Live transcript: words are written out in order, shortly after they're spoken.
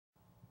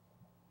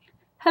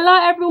Hello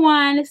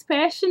everyone, it's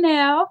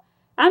Chanel.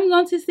 I'm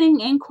going to sing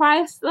In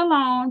Christ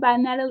Alone by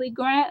Natalie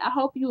Grant. I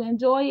hope you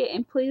enjoy it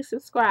and please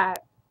subscribe.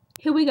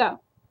 Here we go.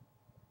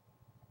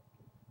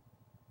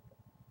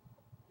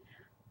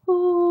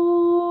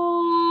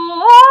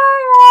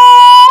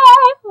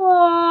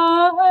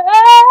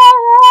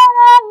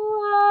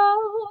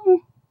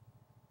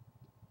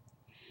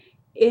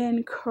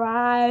 In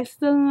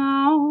Christ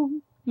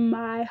alone,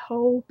 my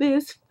hope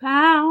is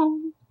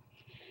found.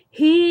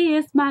 He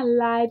is my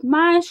light,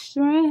 my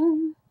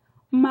strength,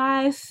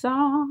 my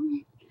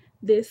song,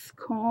 this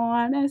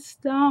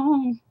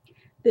cornerstone,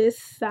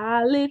 this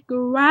solid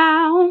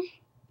ground.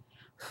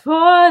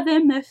 For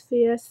them that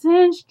fears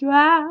and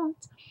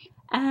drought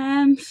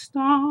and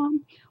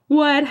storm,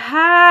 what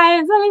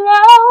highs and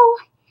low,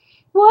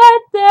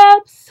 what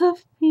depths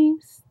of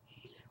peace,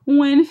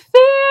 when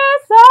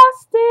fears are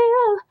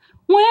still,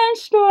 when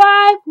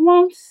strife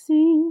won't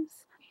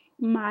cease,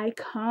 my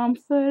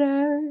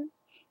comforter,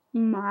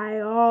 my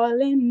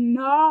all in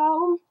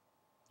all,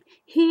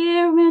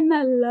 here in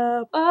the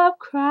love of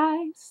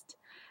Christ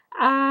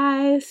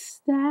I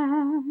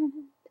stand.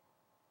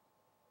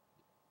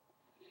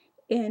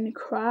 In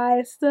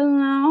Christ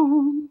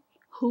alone,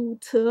 who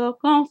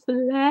took on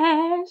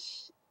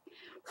flesh,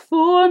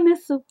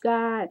 fullness of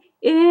God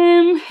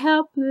in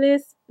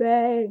helpless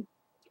babe,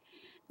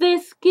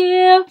 this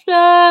gift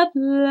of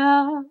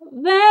love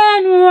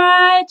and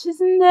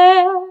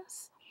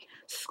righteousness,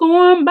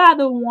 scorned by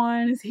the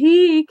ones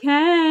he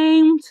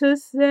came to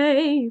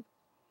save,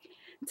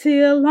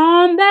 till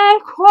on that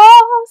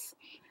cross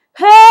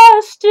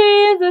as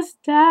Jesus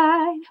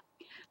died,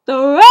 the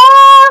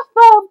wrath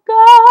of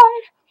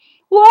God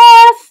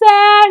was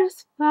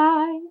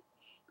satisfied,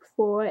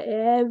 for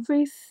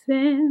every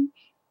sin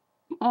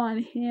on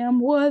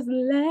him was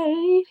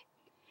laid.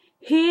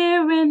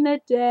 Here in the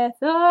death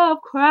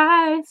of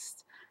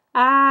Christ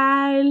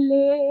I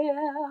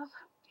live.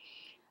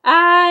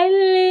 I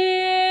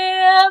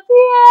live,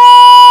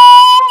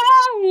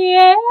 yeah,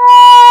 yeah.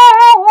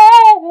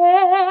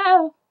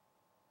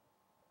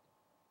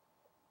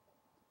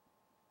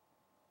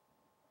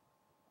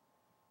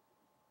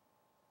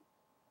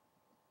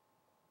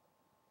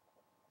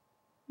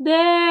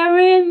 There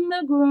in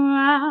the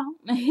ground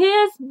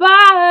his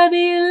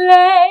body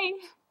lay,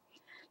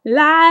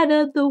 light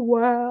of the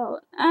world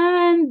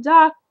and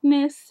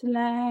darkness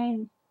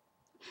slain.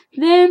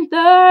 Then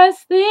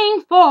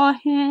thirsting for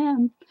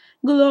him,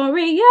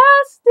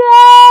 glorious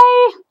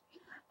day,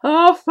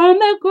 oh, from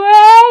the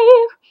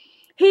grave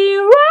he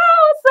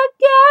rose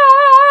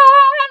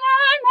again,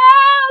 and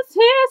as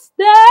he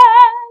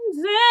stands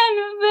in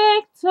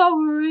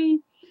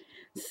victory,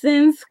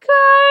 since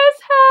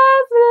Christ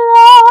has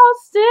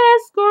lost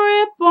his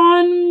grip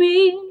on me,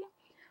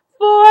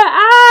 for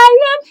I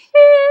am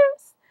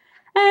his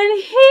and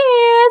he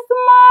is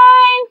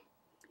mine,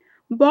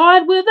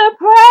 bought with the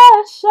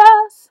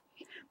precious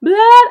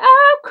blood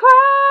of Christ,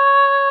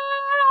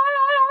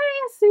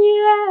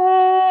 yeah,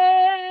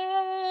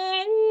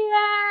 yeah,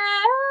 yeah.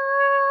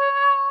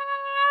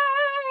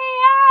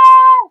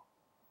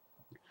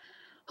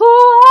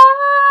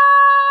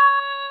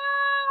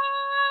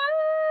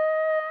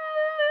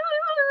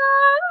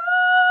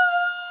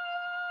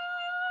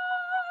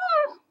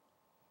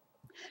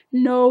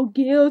 No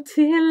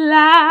guilty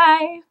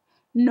life,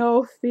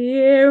 no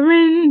fear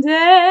in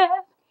death.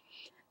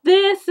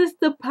 This is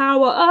the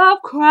power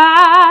of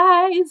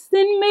Christ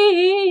in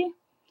me.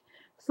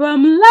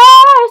 From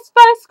life's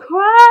first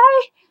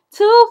cry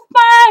to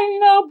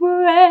final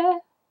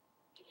breath,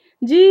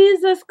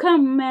 Jesus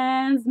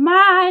commands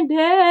my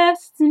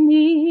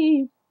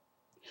destiny.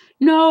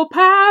 No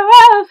power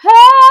of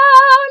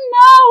hell,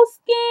 no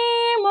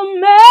scheme of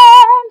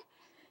man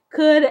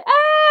could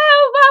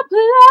ever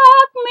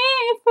pluck me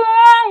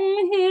from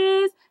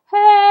his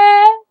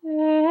hand,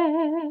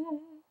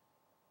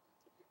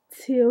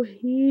 till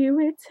he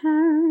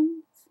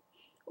returns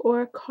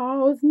or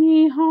calls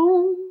me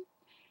home.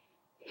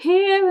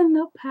 Here in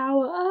the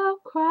power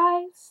of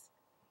Christ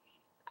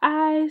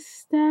I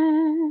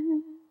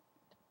stand.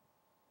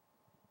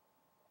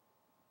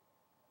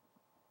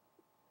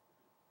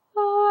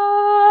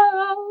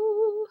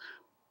 Oh,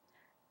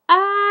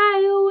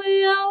 I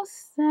will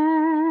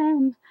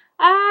stand,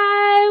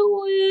 I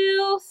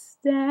will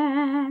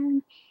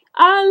stand.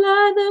 All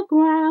of the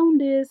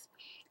ground is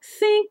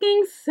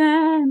sinking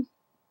sand.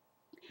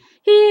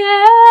 Yeah,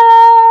 yeah,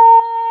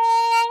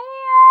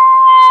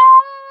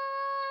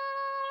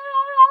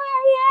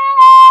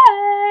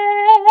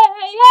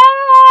 yeah.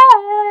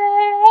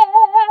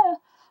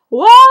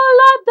 Wall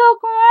of the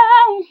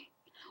ground,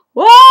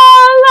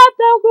 wall of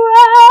the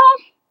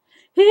ground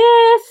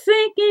is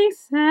sinking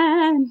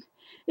sand,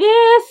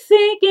 is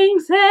sinking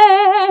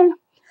sand.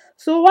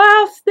 So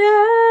I'll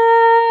stand.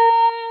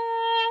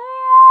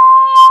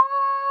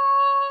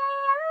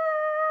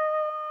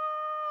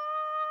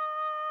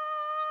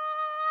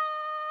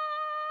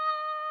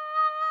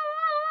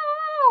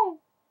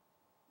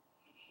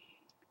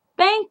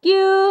 Thank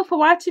you for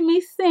watching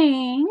me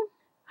sing.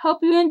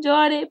 Hope you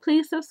enjoyed it.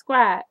 Please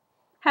subscribe.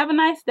 Have a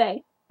nice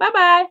day.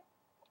 Bye-bye.